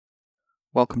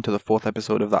Welcome to the fourth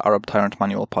episode of the Arab Tyrant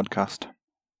Manual podcast.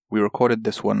 We recorded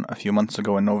this one a few months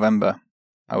ago in November.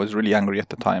 I was really angry at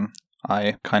the time.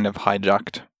 I kind of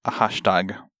hijacked a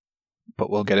hashtag, but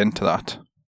we'll get into that.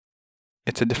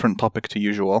 It's a different topic to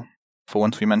usual. For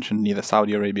once we mentioned neither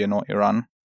Saudi Arabia nor Iran.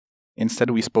 Instead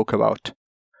we spoke about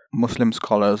Muslim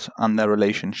scholars and their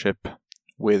relationship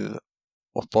with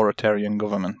authoritarian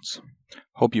governments.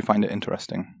 Hope you find it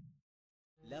interesting.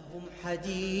 لهم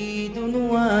حديد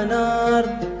ونار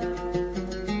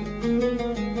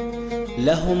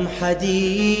لهم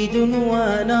حديد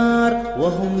ونار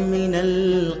وهم من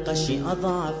القش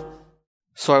أضعف.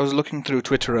 So I was looking through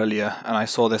Twitter earlier and I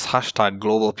saw this hashtag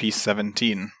Global Peace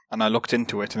 17 and I looked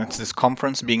into it and it's this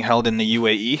conference being held in the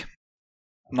UAE.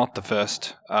 Not the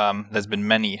first. There's been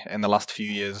many in the last few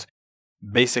years,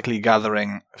 basically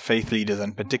gathering faith leaders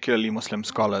and particularly Muslim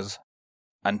scholars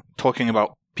and talking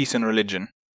about peace and religion.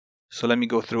 So let me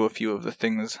go through a few of the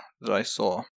things that I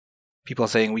saw. People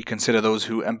saying we consider those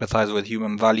who empathize with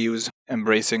human values,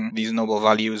 embracing these noble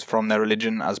values from their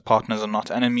religion as partners and not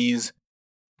enemies.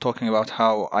 Talking about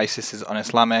how ISIS is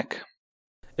un-Islamic.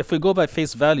 If we go by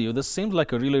face value, this seemed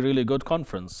like a really good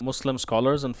conference. Muslim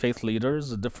scholars and faith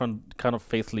leaders, different kind of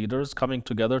faith leaders coming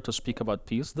together to speak about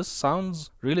peace. This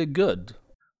sounds really good.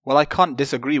 Well, I can't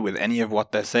disagree with any of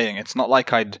what they're saying. It's not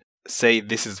like I'd say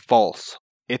this is false.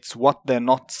 It's what they're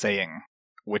not saying,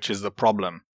 which is the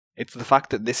problem. It's the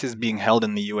fact that this is being held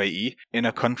in the UAE, in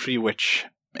a country which,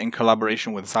 in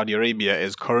collaboration with Saudi Arabia,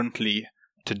 is currently,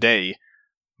 today,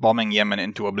 bombing Yemen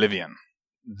into oblivion.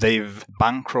 They've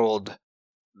bankrolled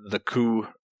the coup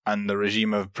and the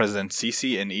regime of President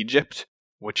Sisi in Egypt,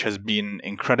 which has been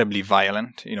incredibly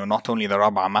violent. Not only the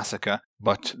Rabaa massacre,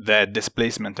 but their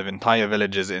displacement of entire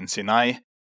villages in Sinai,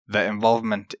 their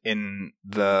involvement in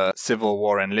the civil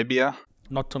war in Libya.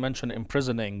 Not to mention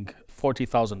imprisoning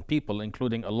 40,000 people,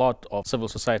 including a lot of civil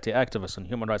society activists and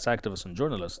human rights activists and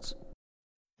journalists.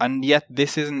 And yet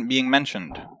this isn't being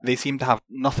mentioned. They seem to have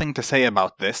nothing to say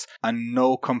about this and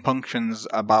no compunctions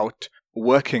about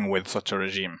working with such a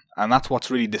regime. And that's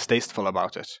what's really distasteful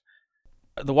about it.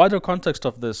 The wider context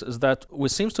of this is that we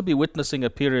seem to be witnessing a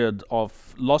period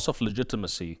of loss of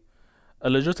legitimacy, a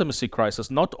legitimacy crisis,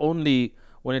 not only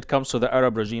when it comes to the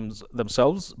Arab regimes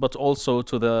themselves, but also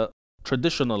to the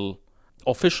traditional,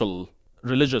 official,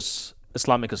 religious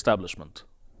Islamic establishment.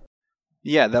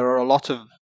 Yeah, there are a lot of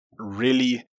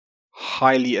really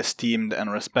highly esteemed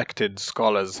and respected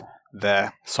scholars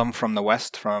there. Some from the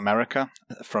West, from America,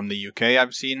 from the UK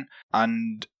I've seen,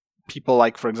 and people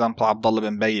like, for example, Abdullah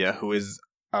bin Bayya, who is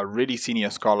a really senior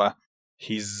scholar.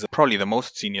 He's probably one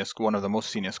of the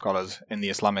most senior scholars in the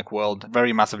Islamic world.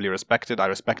 Very massively respected. I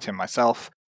respect him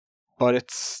myself. But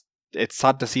it's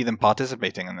sad to see them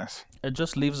participating in this. It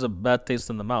just leaves a bad taste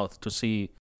in the mouth to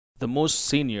see the most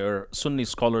senior Sunni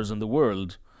scholars in the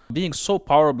world being so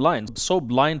power blind, so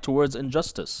blind towards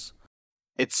injustice.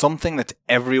 It's something that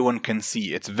everyone can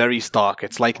see. It's very stark.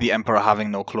 It's like the emperor having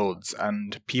no clothes.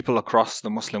 And people across the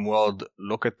Muslim world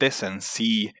look at this and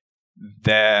see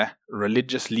their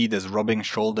religious leaders rubbing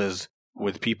shoulders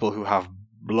with people who have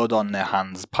blood on their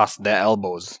hands past their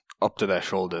elbows up to their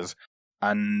shoulders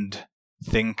and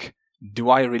think,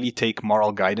 do I really take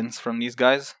moral guidance from these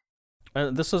guys?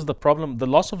 And this is the problem. The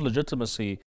loss of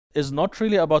legitimacy is not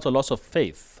really about a loss of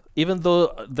faith, even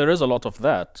though there is a lot of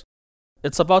that.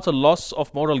 It's about a loss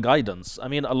of moral guidance. I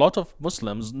mean, a lot of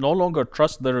Muslims no longer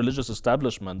trust their religious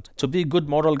establishment to be good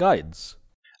moral guides.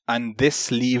 And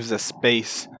this leaves a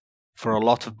space for a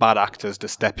lot of bad actors to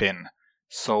step in.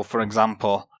 So, for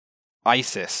example,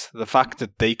 ISIS, the fact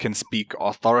that they can speak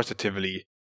authoritatively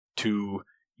to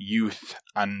youth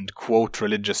and quote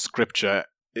religious scripture,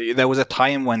 there was a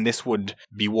time when this would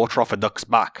be water off a duck's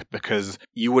back because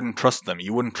you wouldn't trust them.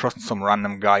 You wouldn't trust some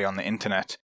random guy on the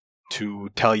internet to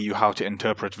tell you how to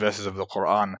interpret verses of the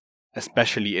Quran,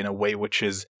 especially in a way which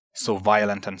is so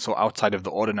violent and so outside of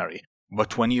the ordinary.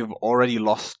 But when you've already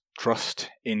lost trust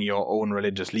in your own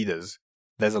religious leaders,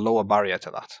 there's a lower barrier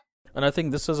to that. And I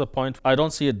think this is a point I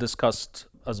don't see it discussed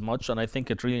as much, and I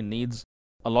think it really needs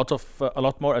a lot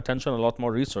more attention, a lot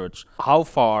more research. How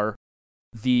far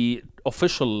the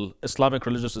official Islamic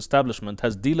religious establishment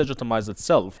has delegitimized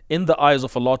itself in the eyes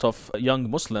of a lot of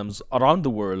young Muslims around the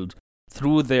world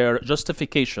through their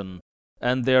justification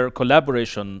and their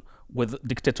collaboration with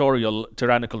dictatorial,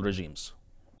 tyrannical regimes.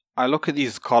 I look at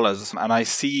these scholars and I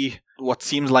see what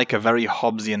seems like a very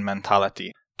Hobbesian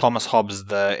mentality. Thomas Hobbes,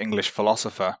 the English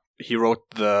philosopher, he wrote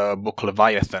the book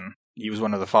Leviathan. He was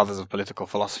one of the fathers of political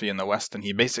philosophy in the West, and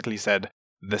he basically said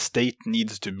the state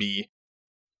needs to be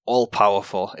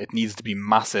all-powerful, it needs to be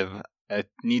massive, it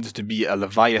needs to be a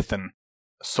Leviathan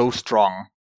so strong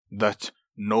that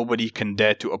nobody can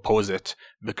dare to oppose it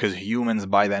because humans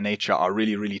by their nature are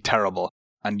really, really terrible,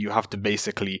 and you have to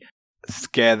basically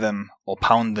scare them or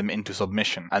pound them into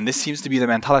submission. And this seems to be the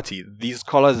mentality. These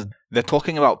scholars, they're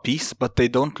talking about peace, but they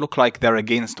don't look like they're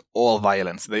against all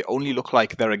violence. They only look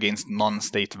like they're against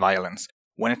non-state violence.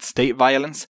 When it's state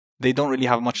violence, they don't really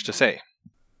have much to say.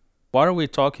 Why are we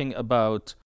talking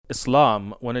about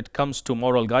Islam when it comes to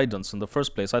moral guidance in the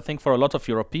first place? I think for a lot of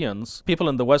Europeans, people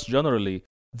in the West generally,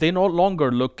 they no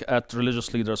longer look at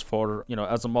religious leaders for,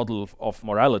 as a model of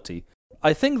morality.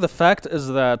 I think the fact is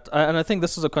that, and I think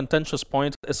this is a contentious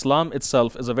point, Islam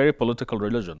itself is a very political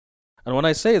religion. And when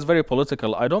I say it's very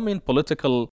political, I don't mean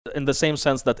political in the same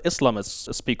sense that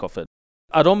Islamists speak of it.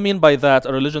 I don't mean by that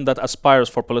a religion that aspires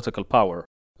for political power.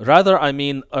 Rather, I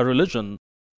mean a religion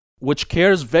which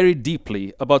cares very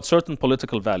deeply about certain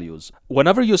political values.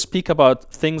 Whenever you speak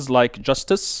about things like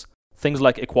justice, things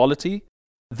like equality,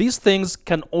 these things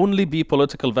can only be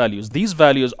political values. These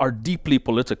values are deeply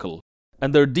political,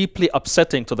 and they're deeply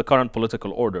upsetting to the current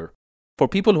political order. For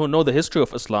people who know the history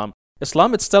of Islam,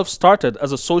 Islam itself started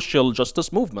as a social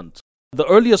justice movement. The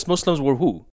earliest Muslims were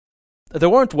who? They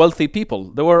weren't wealthy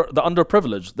people. They were the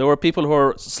underprivileged. They were people who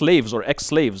were slaves or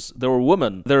ex-slaves. They were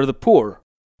women. They were the poor.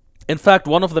 In fact,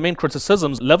 one of the main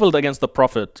criticisms leveled against the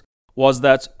Prophet was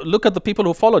that, look at the people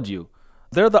who followed you.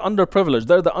 They're the underprivileged.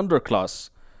 They're the underclass.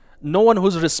 No one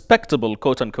who's respectable,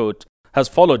 quote unquote, has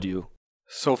followed you.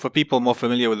 So for people more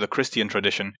familiar with the Christian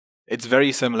tradition, it's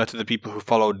very similar to the people who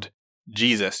followed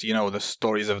Jesus. The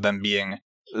stories of them being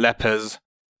lepers,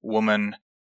 women,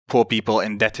 poor people,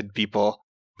 indebted people,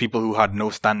 people who had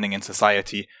no standing in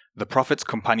society. The Prophet's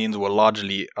companions were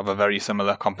largely of a very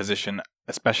similar composition,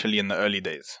 especially in the early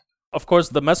days. Of course,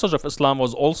 the message of Islam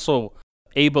was also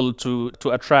able to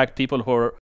attract people who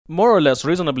are more or less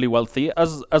reasonably wealthy,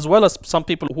 as well as some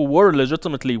people who were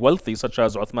legitimately wealthy, such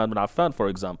as Uthman bin Affan, for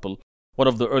example, one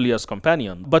of the earliest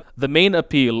companions. But the main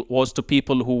appeal was to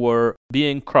people who were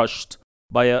being crushed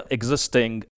by an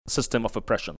existing system of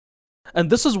oppression. And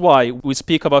this is why we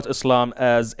speak about Islam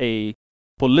as a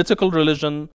political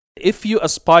religion. If you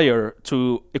aspire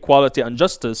to equality and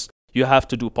justice, you have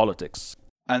to do politics.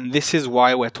 And this is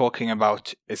why we're talking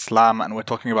about Islam and we're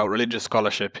talking about religious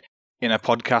scholarship in a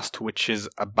podcast which is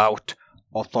about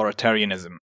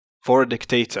authoritarianism. For a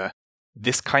dictator,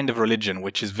 this kind of religion,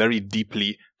 which is very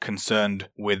deeply concerned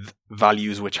with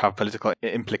values which have political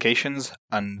implications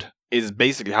and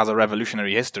basically has a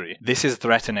revolutionary history, this is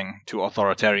threatening to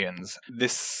authoritarians.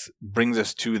 This brings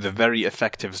us to the very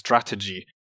effective strategy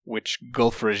which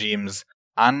Gulf regimes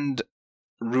and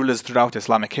rulers throughout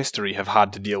Islamic history have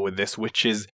had to deal with this, which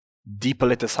is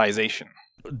depoliticization.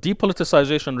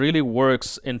 Depoliticization really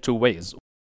works in two ways.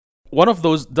 One of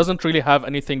those doesn't really have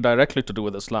anything directly to do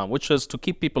with Islam, which is to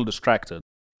keep people distracted,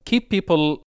 keep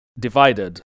people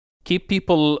divided, keep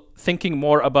people thinking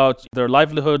more about their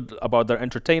livelihood, about their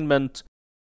entertainment,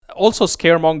 also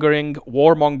scaremongering,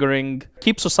 warmongering,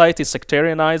 keep society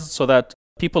sectarianized so that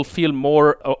people feel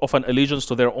more of an allegiance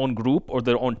to their own group or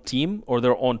their own team or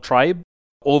their own tribe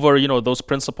over, those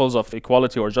principles of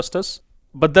equality or justice.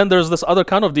 But then there's this other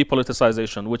kind of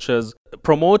depoliticization, which is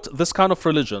promote this kind of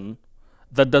religion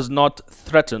that does not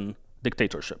threaten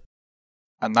dictatorship.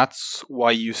 And that's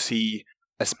why you see,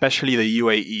 especially the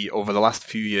UAE over the last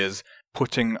few years,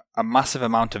 putting a massive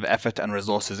amount of effort and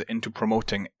resources into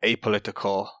promoting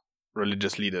apolitical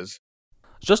religious leaders.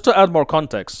 Just to add more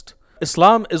context,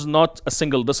 Islam is not a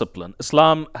single discipline.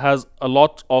 Islam has a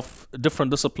lot of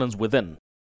different disciplines within.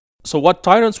 So what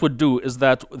tyrants would do is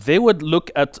that they would look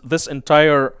at this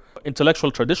entire intellectual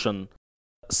tradition.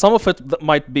 Some of it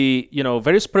might be,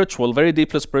 very spiritual, very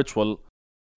deeply spiritual,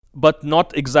 but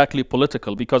not exactly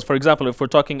political. Because, for example, if we're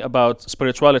talking about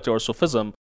spirituality or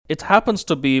Sufism, it happens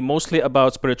to be mostly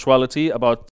about spirituality,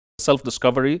 about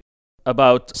self-discovery,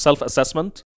 about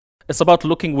self-assessment. It's about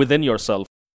looking within yourself.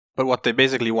 But what they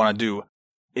basically want to do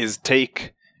is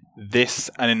take this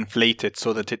and inflate it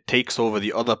so that it takes over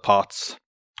the other parts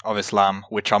of Islam,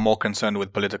 which are more concerned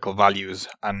with political values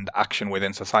and action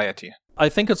within society. I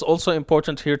think it's also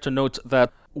important here to note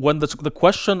that when the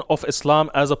question of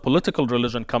Islam as a political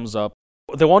religion comes up,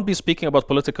 they won't be speaking about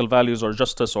political values or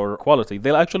justice or equality.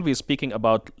 They'll actually be speaking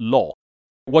about law.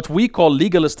 What we call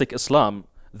legalistic Islam,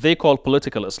 they call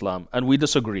political Islam, and we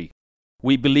disagree.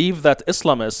 We believe that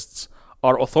Islamists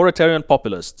are authoritarian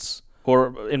populists who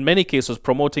are, in many cases,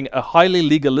 promoting a highly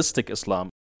legalistic Islam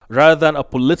rather than a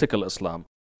political Islam,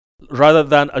 rather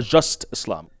than a just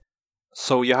Islam.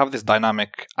 So you have this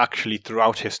dynamic actually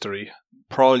throughout history,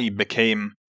 probably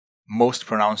became most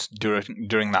pronounced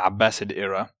during the Abbasid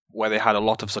era, where they had a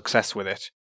lot of success with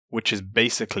it, which is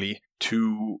basically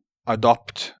to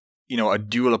adopt a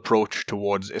dual approach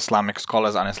towards Islamic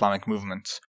scholars and Islamic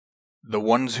movements. The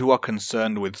ones who are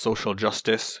concerned with social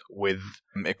justice, with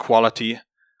equality,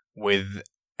 with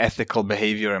ethical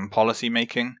behavior and policy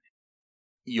making,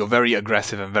 you're very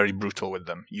aggressive and very brutal with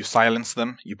them. You silence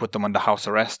them, you put them under house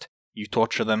arrest, you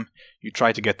torture them, you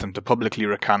try to get them to publicly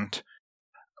recant.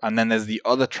 And then there's the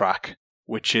other track,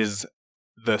 which is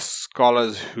the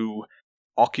scholars who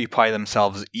occupy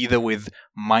themselves either with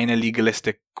minor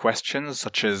legalistic questions,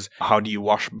 such as how do you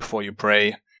wash before you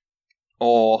pray,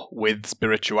 or with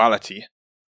spirituality.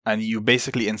 And you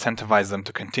basically incentivize them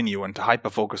to continue and to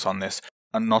hyper-focus on this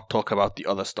and not talk about the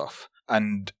other stuff.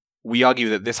 And we argue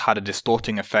that this had a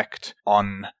distorting effect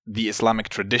on the Islamic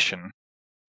tradition,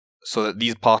 so that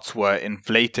these parts were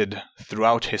inflated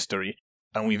throughout history,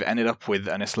 and we've ended up with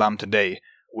an Islam today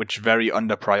which very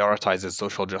under-prioritizes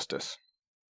social justice.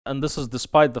 And this is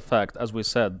despite the fact, as we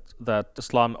said, that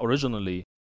Islam originally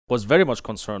was very much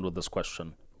concerned with this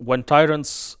question. When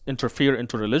tyrants interfere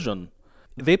into religion,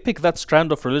 they pick that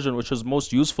strand of religion which is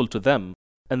most useful to them,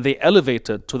 and they elevate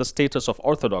it to the status of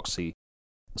orthodoxy,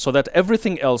 so that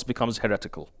everything else becomes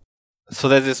heretical. So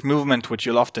there's this movement which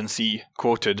you'll often see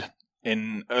quoted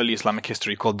in early Islamic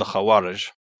history called the Khawarij.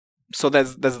 So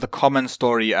there's the common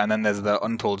story and then there's the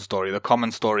untold story. The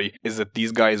common story is that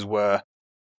these guys were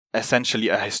essentially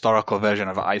a historical version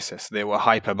of ISIS. They were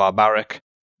hyper-barbaric,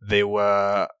 they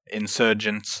were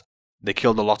insurgents, they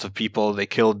killed a lot of people, they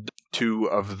killed 2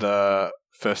 of the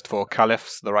first 4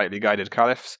 caliphs, the rightly guided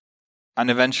caliphs, and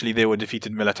eventually they were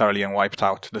defeated militarily and wiped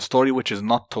out. The story which is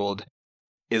not told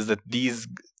is that these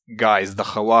guys, the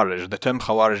Khawarij, the term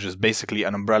Khawarij is basically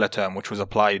an umbrella term which was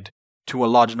applied to a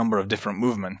large number of different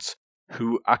movements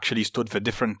who actually stood for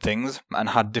different things and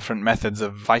had different methods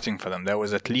of fighting for them. There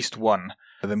was at least one,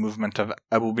 the movement of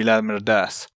Abu Bilal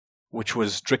Mirdas, which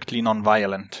was strictly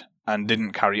non-violent and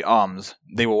didn't carry arms.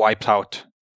 They were wiped out.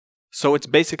 So it's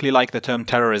basically like the term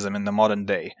terrorism in the modern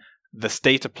day. The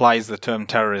state applies the term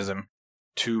terrorism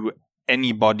to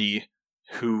anybody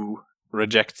who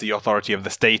rejects the authority of the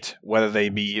state, whether they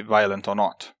be violent or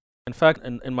not. In fact,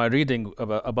 in my reading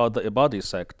about the Ibadi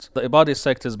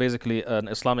sect is basically an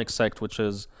Islamic sect which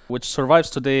survives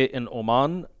today in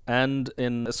Oman and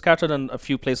scattered in a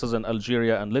few places in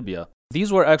Algeria and Libya.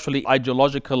 These were actually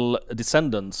ideological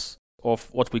descendants of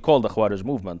what we call the Khawarij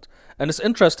movement. And it's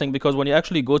interesting because when you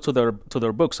actually go to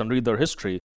their books and read their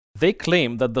history, they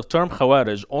claim that the term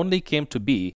Khawarij only came to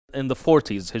be in the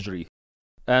 40s Hijri.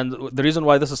 And the reason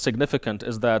why this is significant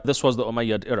is that this was the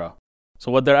Umayyad era.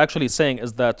 So what they're actually saying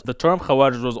is that the term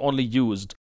Khawarij was only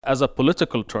used as a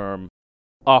political term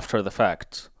after the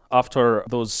fact, after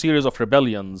those series of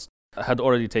rebellions had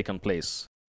already taken place.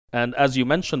 And as you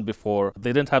mentioned before,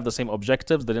 they didn't have the same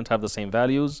objectives, they didn't have the same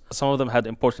values. Some of them had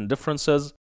important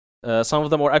differences. Some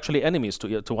of them were actually enemies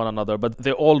to one another, but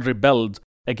they all rebelled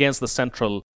against the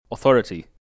central authority.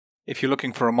 If you're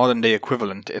looking for a modern day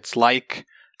equivalent, it's like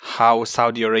how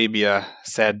Saudi Arabia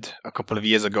said a couple of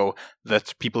years ago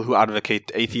that people who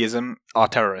advocate atheism are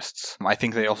terrorists. I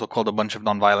think they also called a bunch of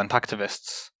non-violent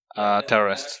activists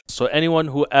terrorists. So anyone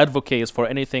who advocates for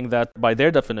anything that, by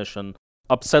their definition,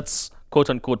 upsets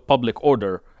quote-unquote public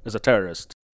order is a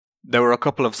terrorist. There were a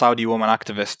couple of Saudi woman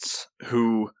activists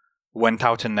who went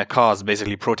out in their cars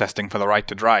basically protesting for the right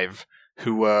to drive,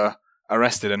 who were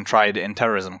arrested and tried in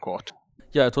terrorism court.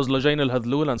 Yeah, it was Lajain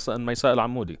al-Hadlul and Maysa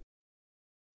al-Amoudi.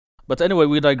 But anyway,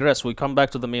 we digress. We come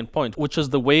back to the main point, which is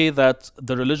the way that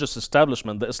the religious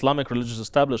establishment, the Islamic religious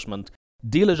establishment,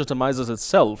 delegitimizes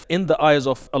itself in the eyes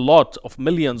of a lot of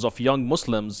millions of young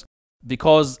Muslims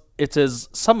because it is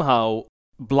somehow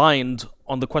blind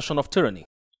on the question of tyranny.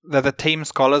 They're the tame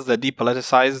scholars, they're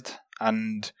depoliticized,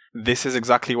 and this is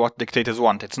exactly what dictators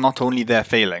want. It's not only their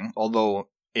failing, although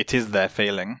it is their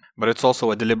failing, but it's also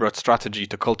a deliberate strategy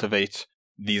to cultivate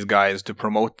these guys, to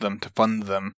promote them, to fund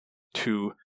them,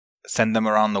 to send them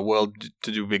around the world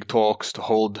to do big talks, to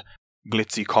hold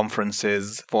glitzy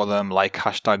conferences for them like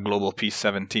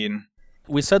 #GlobalPeace17.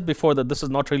 We said before that this is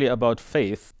not really about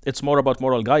faith, it's more about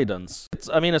moral guidance.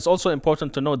 It's also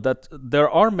important to note that there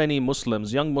are many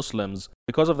Muslims, young Muslims,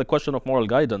 because of the question of moral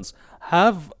guidance,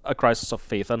 have a crisis of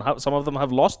faith, and some of them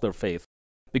have lost their faith.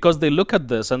 Because they look at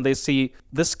this and they see,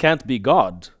 this can't be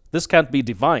God, this can't be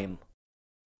divine.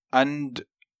 And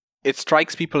it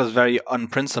strikes people as very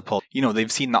unprincipled.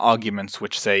 They've seen the arguments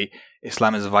which say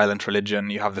Islam is a violent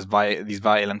religion, you have these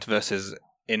violent verses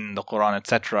in the Quran,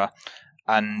 etc.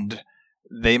 And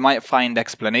they might find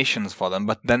explanations for them,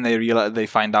 but then they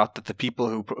find out that the people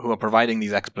who are providing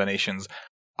these explanations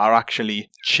are actually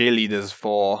cheerleaders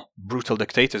for brutal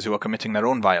dictators who are committing their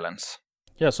own violence.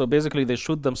 Yeah, so basically they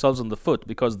shoot themselves in the foot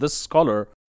because this scholar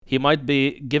he might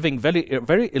be giving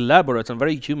very elaborate and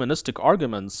very humanistic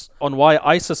arguments on why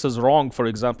ISIS is wrong, for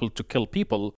example, to kill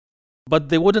people, but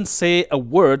they wouldn't say a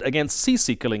word against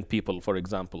Sisi killing people, for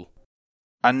example.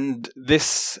 And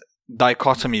this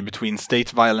dichotomy between state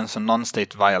violence and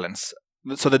non-state violence.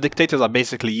 So the dictators are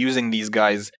basically using these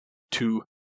guys to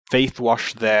faith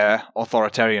wash their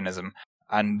authoritarianism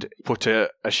and put a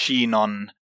sheen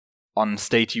on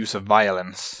state use of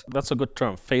violence. That's a good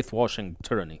term, faith washing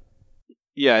tyranny.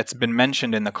 Yeah, it's been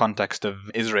mentioned in the context of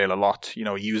Israel a lot,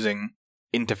 using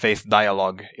interfaith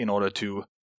dialogue in order to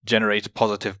generate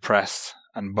positive press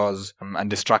and buzz and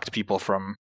distract people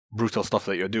from brutal stuff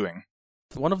that you're doing.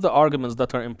 One of the arguments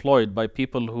that are employed by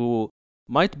people who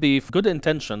might be good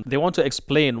intention, they want to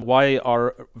explain why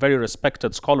our very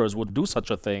respected scholars would do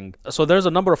such a thing. So there's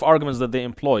a number of arguments that they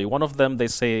employ. One of them, they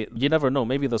say, you never know,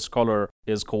 maybe the scholar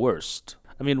is coerced.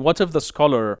 I mean, what if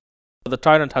the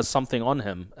tyrant has something on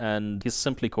him and he's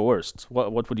simply coerced?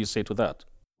 What would you say to that?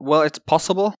 Well, it's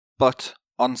possible, but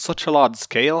on such a large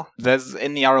scale, there's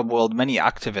in the Arab world many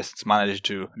activists manage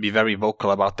to be very vocal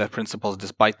about their principles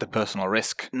despite the personal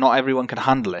risk. Not everyone can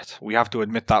handle it. We have to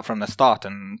admit that from the start,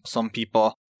 and some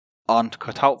people aren't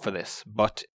cut out for this.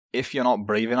 But if you're not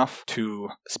brave enough to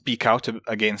speak out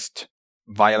against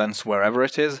violence wherever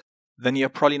it is, then you're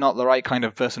probably not the right kind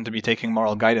of person to be taking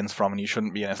moral guidance from, and you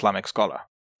shouldn't be an Islamic scholar.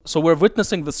 So we're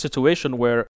witnessing the situation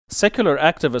where secular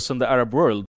activists in the Arab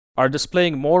world are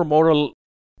displaying more moral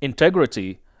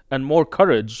integrity and more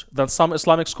courage than some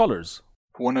Islamic scholars.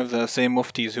 One of the same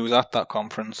muftis who was at that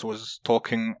conference was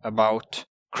talking about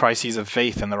crises of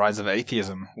faith and the rise of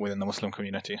atheism within the Muslim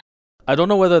community. I don't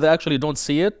know whether they actually don't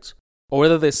see it or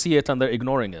whether they see it and they're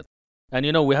ignoring it. And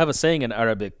we have a saying in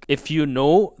Arabic, if you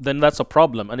know, then that's a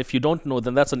problem. And if you don't know,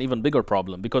 then that's an even bigger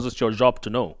problem because it's your job to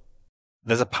know.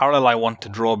 There's a parallel I want to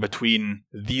draw between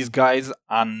these guys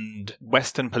and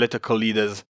Western political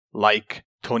leaders like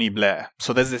Tony Blair.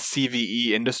 So there's this CVE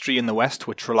industry in the West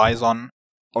which relies on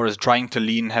or is trying to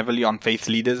lean heavily on faith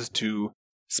leaders to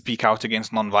speak out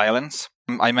against non-violence.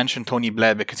 I mentioned Tony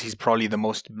Blair because he's probably the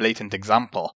most blatant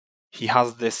example. He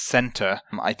has this center,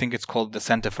 I think it's called the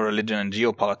Center for Religion and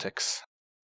Geopolitics.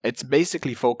 It's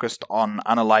basically focused on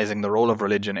analyzing the role of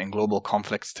religion in global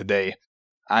conflicts today.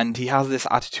 And he has this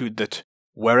attitude that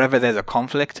wherever there's a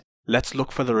conflict, let's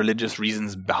look for the religious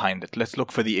reasons behind it. Let's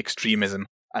look for the extremism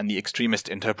and the extremist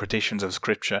interpretations of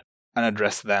scripture and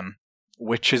address them,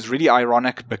 which is really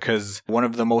ironic because one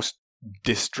of the most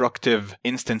destructive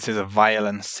instances of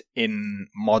violence in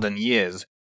modern years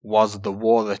was the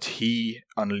war that he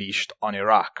unleashed on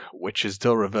Iraq, which is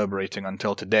still reverberating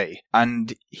until today.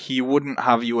 And he wouldn't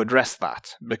have you address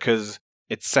that because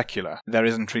it's secular. There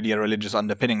isn't really a religious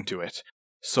underpinning to it.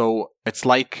 So it's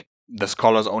like the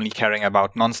scholars only caring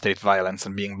about non-state violence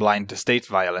and being blind to state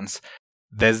violence.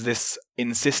 There's this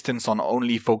insistence on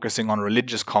only focusing on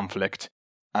religious conflict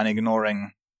and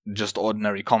ignoring just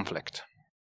ordinary conflict.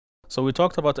 So we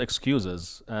talked about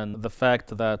excuses and the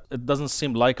fact that it doesn't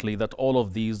seem likely that all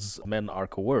of these men are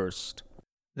coerced.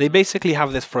 They basically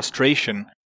have this frustration.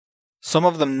 Some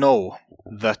of them know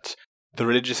that the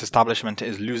religious establishment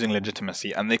is losing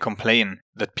legitimacy and they complain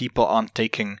that people aren't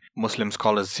taking Muslim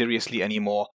scholars seriously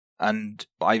anymore. And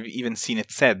I've even seen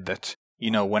it said that,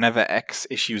 whenever X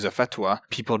issues a fatwa,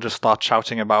 people just start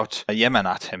shouting about Yemen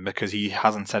at him because he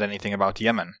hasn't said anything about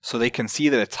Yemen. So they can see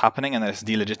that it's happening and that it's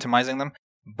delegitimizing them.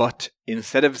 But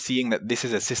instead of seeing that this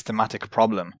is a systematic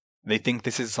problem, they think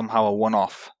this is somehow a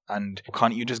one-off. And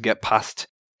can't you just get past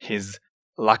his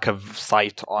lack of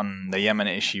sight on the Yemen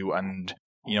issue and,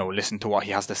 listen to what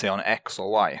he has to say on X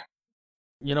or Y?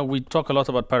 We talk a lot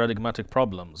about paradigmatic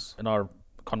problems in our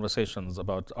conversations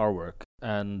about our work.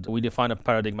 And we define a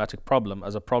paradigmatic problem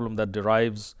as a problem that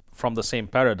derives from the same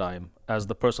paradigm as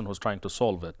the person who's trying to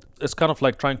solve it. It's kind of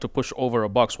like trying to push over a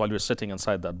box while you're sitting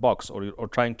inside that box, or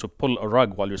trying to pull a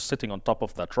rug while you're sitting on top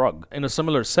of that rug. In a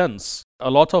similar sense,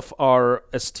 a lot of our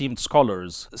esteemed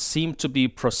scholars seem to be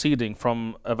proceeding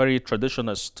from a very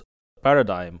traditionalist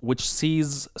paradigm, which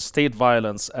sees state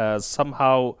violence as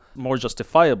somehow more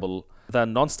justifiable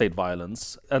than non-state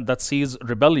violence, and that sees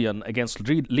rebellion against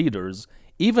leaders,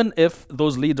 even if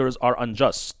those leaders are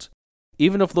unjust,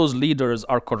 even if those leaders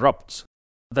are corrupt,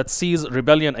 that sees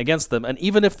rebellion against them, and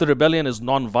even if the rebellion is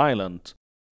non-violent,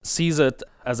 sees it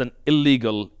as an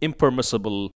illegal,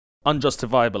 impermissible,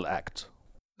 unjustifiable act.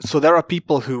 So there are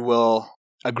people who will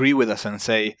agree with us and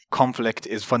say conflict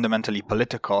is fundamentally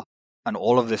political, and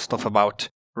all of this stuff about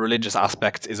religious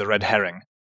aspects is a red herring.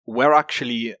 We're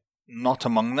actually not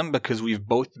among them because we've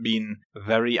both been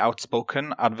very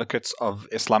outspoken advocates of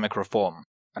Islamic reform.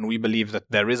 and we believe that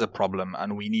there is a problem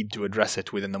and we need to address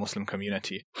it within the Muslim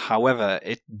community. However,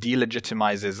 it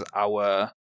delegitimizes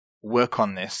our work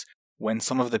on this when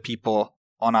some of the people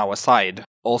on our side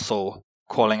also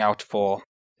calling out for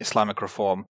Islamic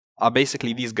reform are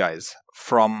basically these guys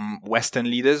from Western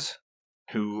leaders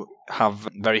who have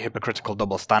very hypocritical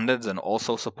double standards and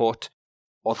also support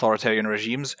authoritarian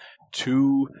regimes,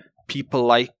 to people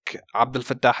like Abdel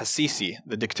Fattah al-Sisi,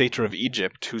 the dictator of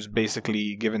Egypt, who's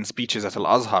basically given speeches at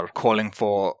Al-Azhar calling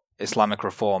for Islamic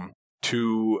reform,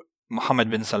 to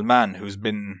Mohammed bin Salman, who's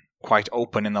been quite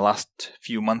open in the last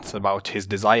few months about his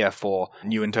desire for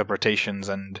new interpretations,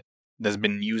 and there's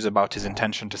been news about his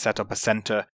intention to set up a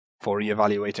center for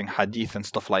re-evaluating hadith and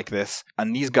stuff like this,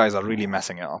 and these guys are really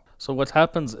messing it up. So what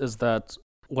happens is that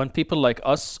when people like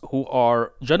us who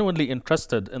are genuinely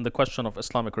interested in the question of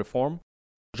Islamic reform,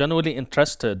 genuinely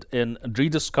interested in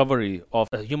rediscovery of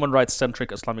a human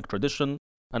rights-centric Islamic tradition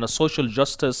and a social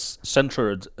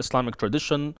justice-centered Islamic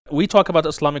tradition, we talk about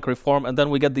Islamic reform, and then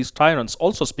we get these tyrants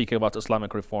also speaking about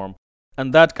Islamic reform,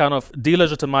 and that kind of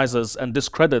delegitimizes and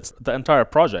discredits the entire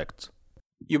project.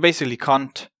 You basically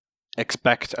can't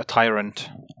expect a tyrant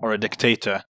or a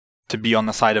dictator to be on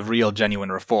the side of real,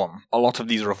 genuine reform. A lot of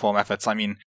these reform efforts,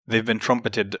 they've been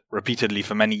trumpeted repeatedly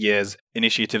for many years.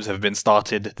 Initiatives have been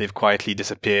started, they've quietly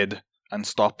disappeared and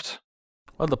stopped.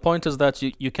 Well, the point is that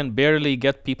you can barely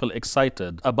get people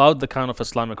excited about the kind of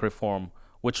Islamic reform,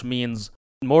 which means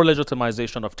more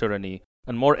legitimization of tyranny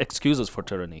and more excuses for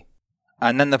tyranny.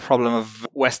 And then the problem of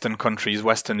Western countries,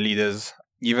 Western leaders,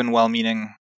 even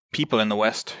well-meaning people in the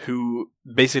West who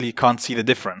basically can't see the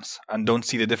difference and don't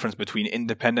see the difference between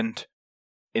independent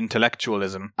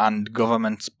intellectualism and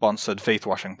government-sponsored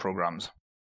faith-washing programs.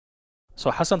 So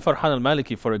Hassan Farhan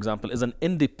al-Maliki, for example, is an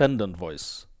independent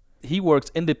voice. He works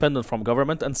independent from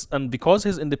government, and because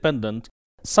he's independent,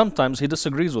 sometimes he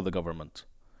disagrees with the government.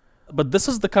 But this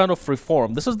is the kind of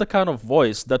reform, this is the kind of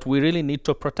voice that we really need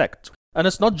to protect. And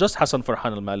it's not just Hassan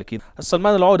Farhan al-Maliki.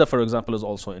 Salman al-Auda, for example, is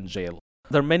also in jail.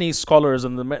 There are many scholars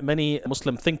and many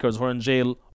Muslim thinkers who are in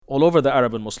jail all over the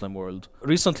Arab and Muslim world.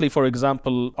 Recently, for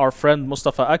example, our friend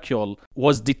Mustafa Akyol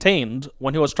was detained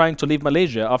when he was trying to leave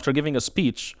Malaysia after giving a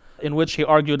speech in which he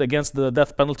argued against the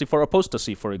death penalty for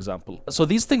apostasy, for example. So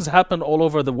these things happen all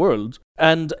over the world,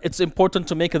 and it's important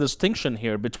to make a distinction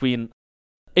here between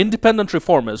independent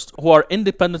reformists who are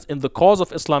independent in the cause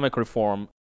of Islamic reform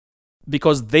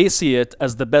because they see it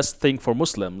as the best thing for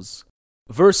Muslims,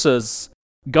 versus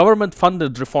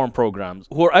government-funded reform programs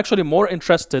who are actually more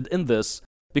interested in this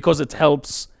because it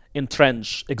helps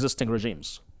entrench existing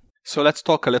regimes. So let's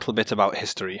talk a little bit about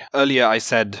history. Earlier I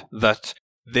said that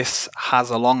this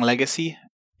has a long legacy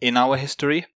in our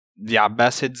history. The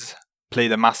Abbasids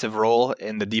played a massive role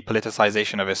in the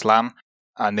depoliticization of Islam,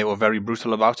 and they were very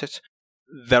brutal about it.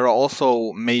 There are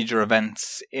also major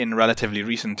events in relatively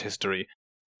recent history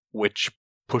which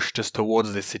pushed us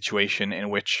towards this situation in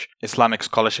which Islamic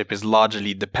scholarship is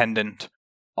largely dependent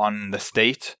on the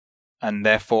state and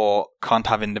therefore can't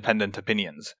have independent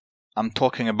opinions. I'm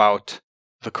talking about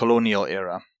the colonial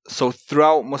era. So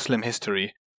throughout Muslim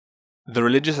history, the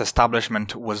religious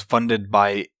establishment was funded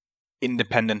by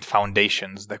independent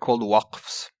foundations. They're called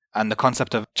waqfs. And the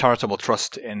concept of charitable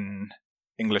trust in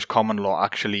English common law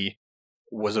actually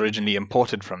was originally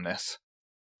imported from this.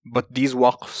 But these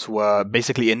waqfs were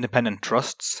basically independent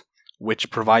trusts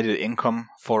which provided income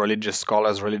for religious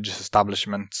scholars, religious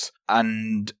establishments,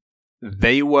 and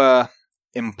they were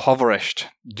impoverished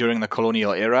during the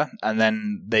colonial era, and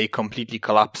then they completely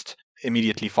collapsed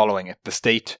immediately following it. The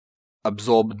state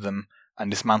absorbed them and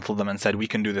dismantled them and said, we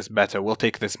can do this better, we'll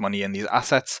take this money and these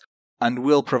assets, and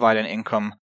we'll provide an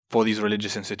income for these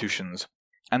religious institutions.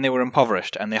 And they were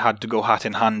impoverished, and they had to go hat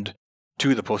in hand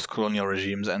to the post-colonial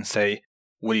regimes and say,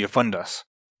 will you fund us?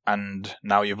 And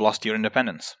now you've lost your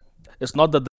independence. It's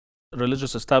not that the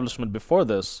religious establishment before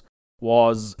this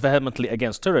was vehemently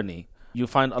against tyranny. You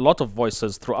find a lot of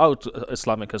voices throughout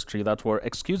Islamic history that were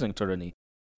excusing tyranny.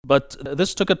 But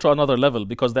this took it to another level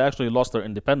because they actually lost their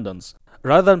independence.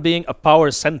 Rather than being a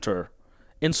power center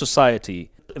in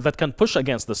society that can push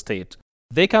against the state,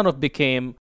 they kind of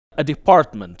became a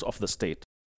department of the state.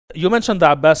 You mentioned the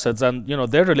Abbasids and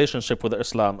their relationship with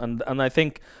Islam, and I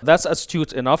think that's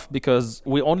astute enough because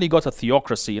we only got a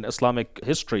theocracy in Islamic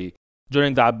history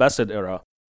during the Abbasid era.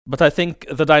 But I think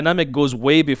the dynamic goes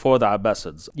way before the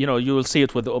Abbasids. You will see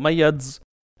it with the Umayyads,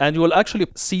 and you will actually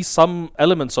see some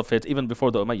elements of it even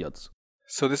before the Umayyads.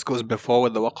 So this goes before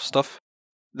with the Waqf stuff.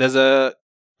 There's an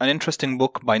interesting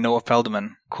book by Noah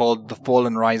Feldman called The Fall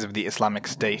and Rise of the Islamic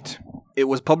State. It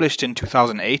was published in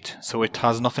 2008, so it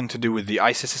has nothing to do with the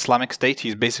ISIS Islamic State.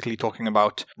 He's basically talking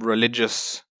about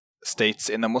religious states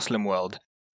in the Muslim world.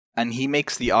 And he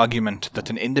makes the argument that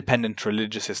an independent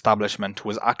religious establishment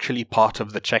was actually part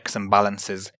of the checks and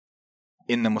balances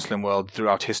in the Muslim world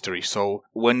throughout history. So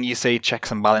when you say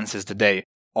checks and balances today,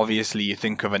 obviously you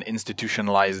think of an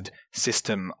institutionalized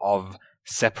system of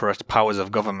separate powers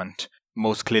of government,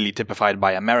 most clearly typified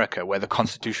by America, where the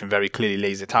Constitution very clearly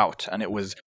lays it out, and it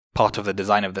was part of the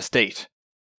design of the state.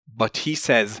 But he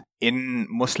says in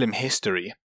Muslim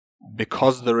history,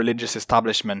 because the religious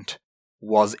establishment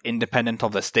was independent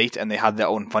of the state and they had their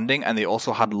own funding and they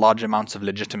also had large amounts of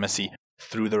legitimacy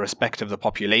through the respect of the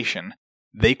population,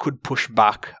 they could push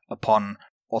back upon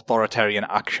authoritarian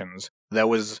actions. There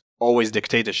was always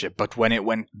dictatorship, but when it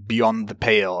went beyond the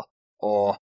pale,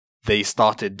 or they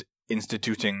started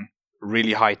instituting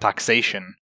really high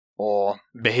taxation or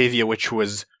behavior which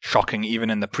was shocking even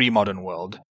in the pre-modern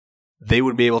world, they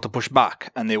would be able to push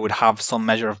back and they would have some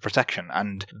measure of protection,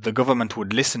 and the government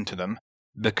would listen to them,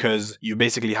 because you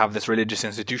basically have this religious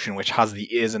institution which has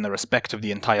the ears and the respect of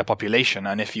the entire population,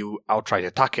 and if you outright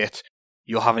attack it,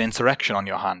 you'll have an insurrection on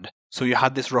your hand. So you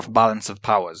had this rough balance of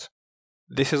powers.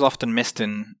 This is often missed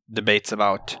in debates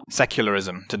about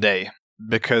secularism today,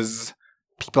 because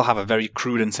people have a very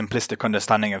crude and simplistic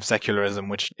understanding of secularism,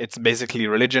 which it's basically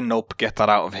religion, nope, get that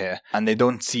out of here. And they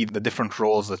don't see the different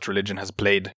roles that religion has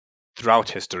played throughout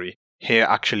history, here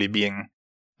actually being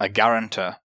a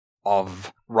guarantor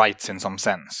of rights in some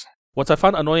sense. What I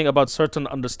find annoying about certain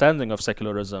understanding of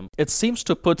secularism, it seems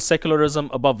to put secularism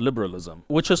above liberalism,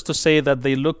 which is to say that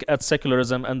they look at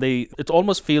secularism and it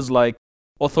almost feels like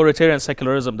authoritarian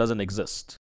secularism doesn't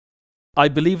exist. I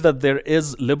believe that there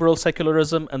is liberal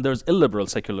secularism and there's illiberal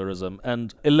secularism,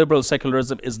 and illiberal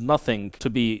secularism is nothing to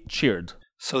be cheered.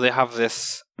 So they have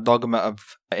this dogma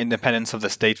of independence of the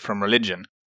state from religion,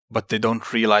 but they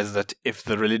don't realize that if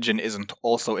the religion isn't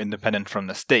also independent from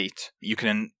the state, you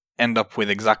can end up with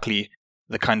exactly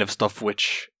the kind of stuff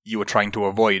which you were trying to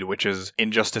avoid, which is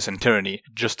injustice and tyranny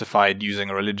justified using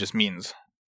religious means.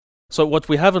 So what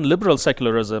we have in liberal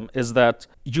secularism is that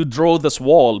you draw this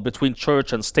wall between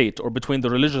church and state, or between the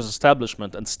religious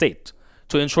establishment and state,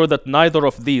 to ensure that neither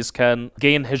of these can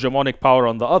gain hegemonic power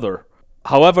on the other.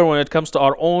 However, when it comes to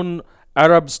our own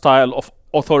Arab style of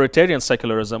authoritarian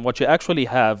secularism, what you actually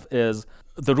have is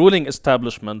the ruling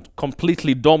establishment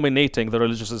completely dominating the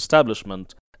religious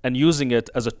establishment and using it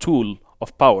as a tool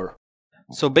of power.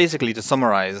 So basically, to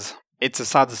summarize, it's a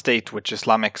sad state which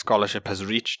Islamic scholarship has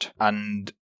reached,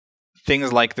 and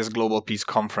things like this Global Peace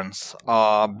Conference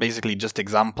are basically just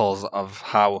examples of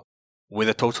how, with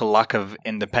a total lack of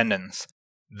independence,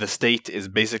 the state is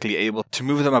basically able to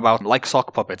move them about like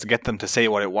sock puppets, get them to say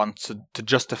what it wants, to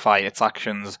justify its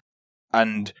actions.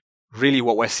 And really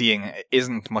what we're seeing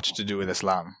isn't much to do with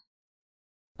Islam.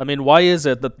 I mean, why is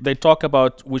it that they talk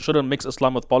about we shouldn't mix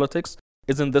Islam with politics?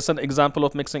 Isn't this an example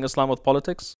of mixing Islam with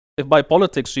politics? If by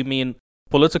politics you mean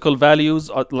political values,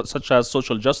 such as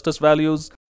social justice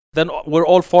values, then we're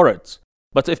all for it.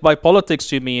 But if by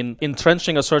politics you mean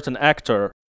entrenching a certain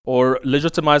actor or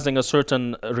legitimizing a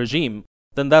certain regime,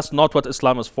 then that's not what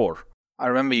Islam is for. I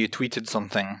remember you tweeted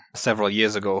something several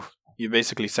years ago. You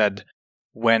basically said,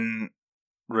 when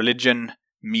religion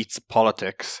meets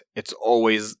politics, it's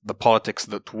always the politics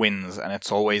that wins, and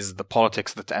it's always the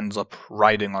politics that ends up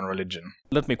riding on religion.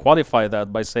 Let me qualify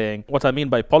that by saying what I mean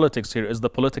by politics here is the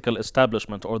political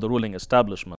establishment or the ruling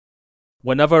establishment.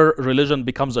 Whenever religion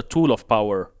becomes a tool of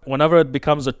power, whenever it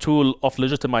becomes a tool of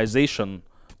legitimization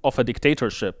of a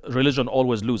dictatorship, religion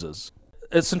always loses.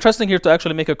 It's interesting here to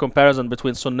actually make a comparison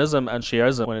between Sunnism and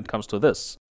Shi'ism when it comes to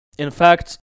this. In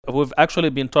fact, we've actually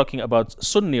been talking about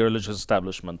Sunni religious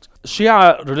establishment.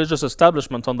 Shia religious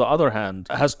establishment, on the other hand,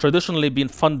 has traditionally been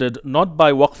funded not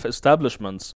by Waqf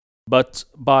establishments, but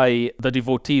by the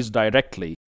devotees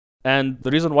directly. And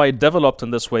the reason why it developed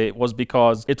in this way was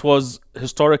because it was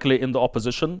historically in the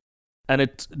opposition, and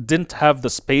it didn't have the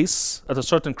space at a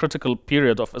certain critical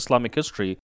period of Islamic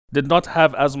history, did not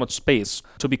have as much space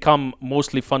to become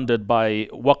mostly funded by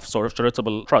waqfs or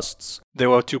charitable trusts. They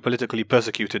were too politically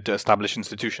persecuted to establish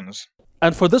institutions.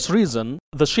 And for this reason,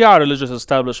 the Shia religious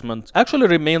establishment actually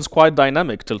remains quite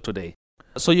dynamic till today.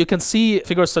 So you can see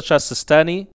figures such as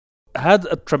Sistani had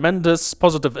a tremendous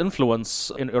positive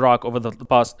influence in Iraq over the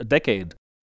past decade.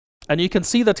 And you can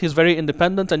see that he's very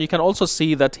independent, and you can also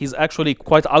see that he's actually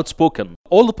quite outspoken.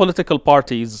 All the political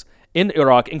parties in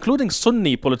Iraq, including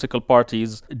Sunni political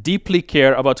parties, deeply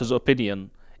care about his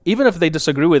opinion. Even if they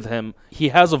disagree with him, he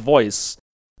has a voice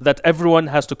that everyone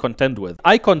has to contend with.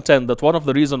 I contend that one of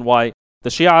the reasons why the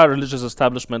Shia religious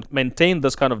establishment maintained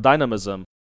this kind of dynamism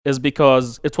is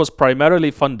because it was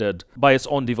primarily funded by its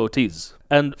own devotees.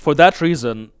 And for that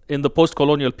reason, in the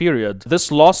post-colonial period,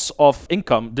 this loss of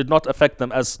income did not affect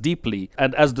them as deeply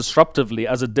and as disruptively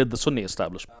as it did the Sunni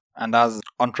establishment. And as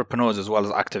entrepreneurs as well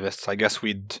as activists, I guess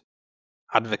we'd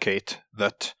advocate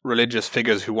that religious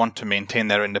figures who want to maintain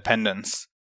their independence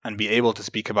and be able to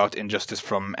speak about injustice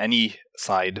from any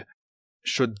side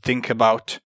should think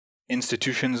about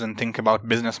institutions and think about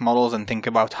business models and think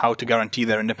about how to guarantee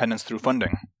their independence through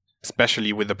funding,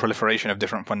 especially with the proliferation of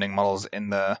different funding models in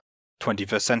the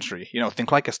 21st century.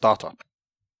 Think like a startup.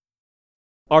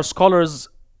 Our scholars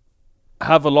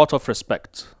have a lot of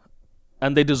respect,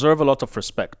 and they deserve a lot of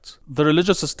respect. The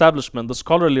religious establishment, the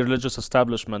scholarly religious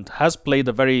establishment, has played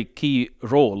a very key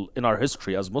role in our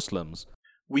history as Muslims.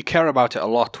 We care about it a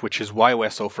lot, which is why we're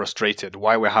so frustrated,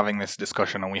 why we're having this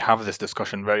discussion, and we have this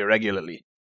discussion very regularly.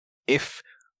 If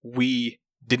we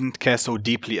didn't care so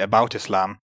deeply about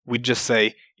Islam, we'd just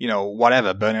say,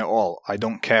 whatever, burn it all. I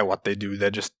don't care what they do.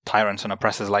 They're just tyrants and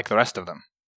oppressors like the rest of them.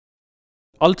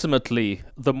 Ultimately,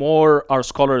 the more our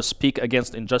scholars speak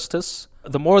against injustice,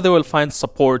 the more they will find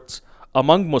support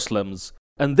among Muslims,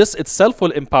 and this itself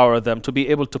will empower them to be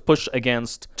able to push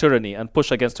against tyranny and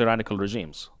push against tyrannical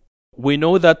regimes. We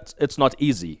know that it's not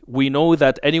easy. We know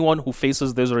that anyone who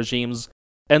faces these regimes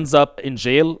ends up in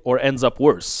jail or ends up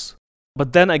worse.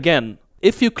 But then again,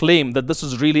 if you claim that this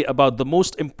is really about the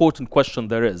most important question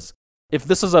there is, if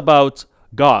this is about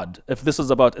God, if this is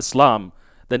about Islam,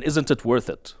 then isn't it worth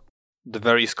it? The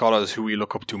very scholars who we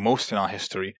look up to most in our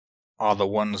history are the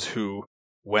ones who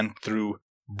went through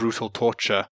brutal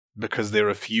torture because they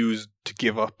refused to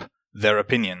give up their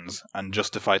opinions and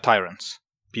justify tyrants.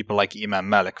 People like Imam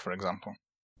Malik, for example.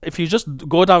 If you just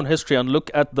go down history and look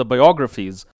at the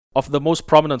biographies of the most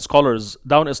prominent scholars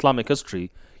down Islamic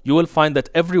history, you will find that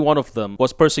every one of them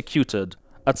was persecuted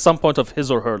at some point of his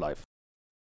or her life.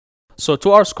 So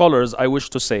to our scholars, I wish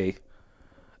to say,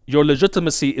 your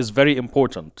legitimacy is very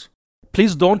important.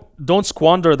 Please don't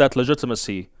squander that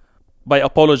legitimacy by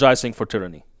apologizing for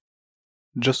tyranny.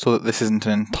 Just so that this isn't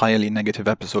an entirely negative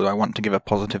episode, I want to give a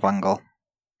positive angle.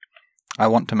 I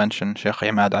want to mention Sheikh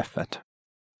Imad Affat.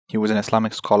 He was an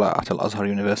Islamic scholar at Al-Azhar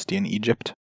University in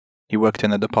Egypt. He worked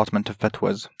in the Department of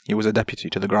Fatwas. He was a deputy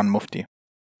to the Grand Mufti.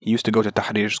 He used to go to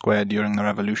Tahrir Square during the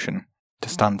revolution to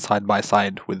stand side by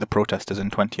side with the protesters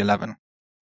in 2011.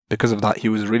 Because of that, he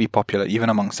was really popular even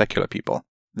among secular people.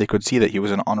 They could see that he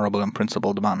was an honourable and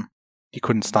principled man. He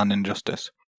couldn't stand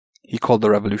injustice. He called the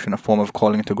revolution a form of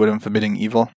calling to good and forbidding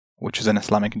evil, which is an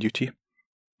Islamic duty.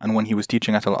 And when he was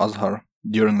teaching at Al-Azhar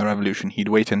during the revolution, he'd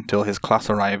wait until his class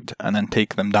arrived and then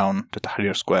take them down to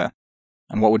Tahrir Square.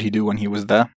 And what would he do when he was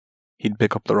there? He'd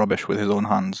pick up the rubbish with his own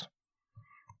hands.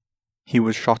 He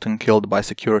was shot and killed by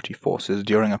security forces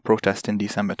during a protest in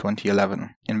December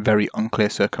 2011, in very unclear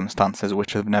circumstances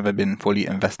which have never been fully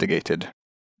investigated.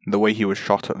 The way he was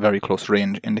shot at very close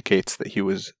range indicates that he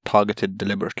was targeted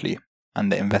deliberately,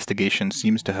 and the investigation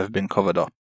seems to have been covered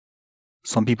up.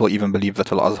 Some people even believe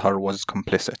that Al-Azhar was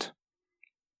complicit.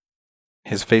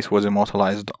 His face was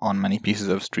immortalized on many pieces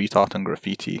of street art and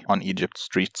graffiti on Egypt's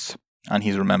streets, and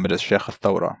he's remembered as Sheikh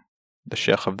al-Thawra, the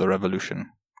Sheikh of the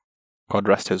Revolution. God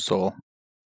rest his soul.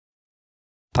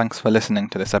 Thanks for listening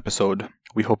to this episode.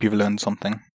 We hope you've learned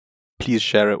something. Please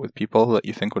share it with people that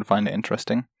you think would find it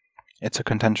interesting. It's a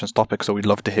contentious topic, so we'd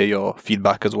love to hear your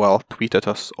feedback as well. Tweet at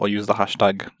us or use the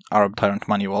hashtag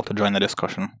ArabTyrantManual to join the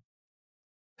discussion.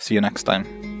 See you next time.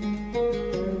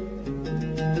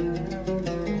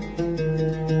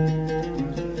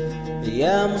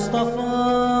 يا مصطفى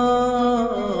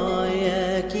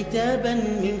يا كتابا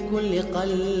من كل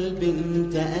قلب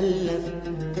تألف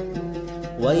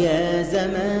ويا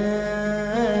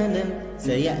زمانا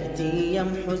سيأتي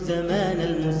يمحو الزمان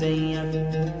المزيف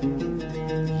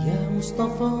يا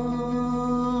مصطفى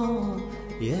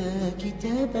يا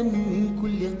كتابا من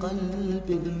كل قلب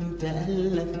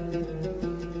تألف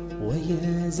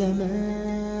ويا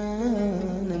زمانا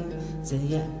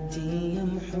سيأتي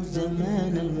يمحو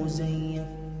الزمان المزيف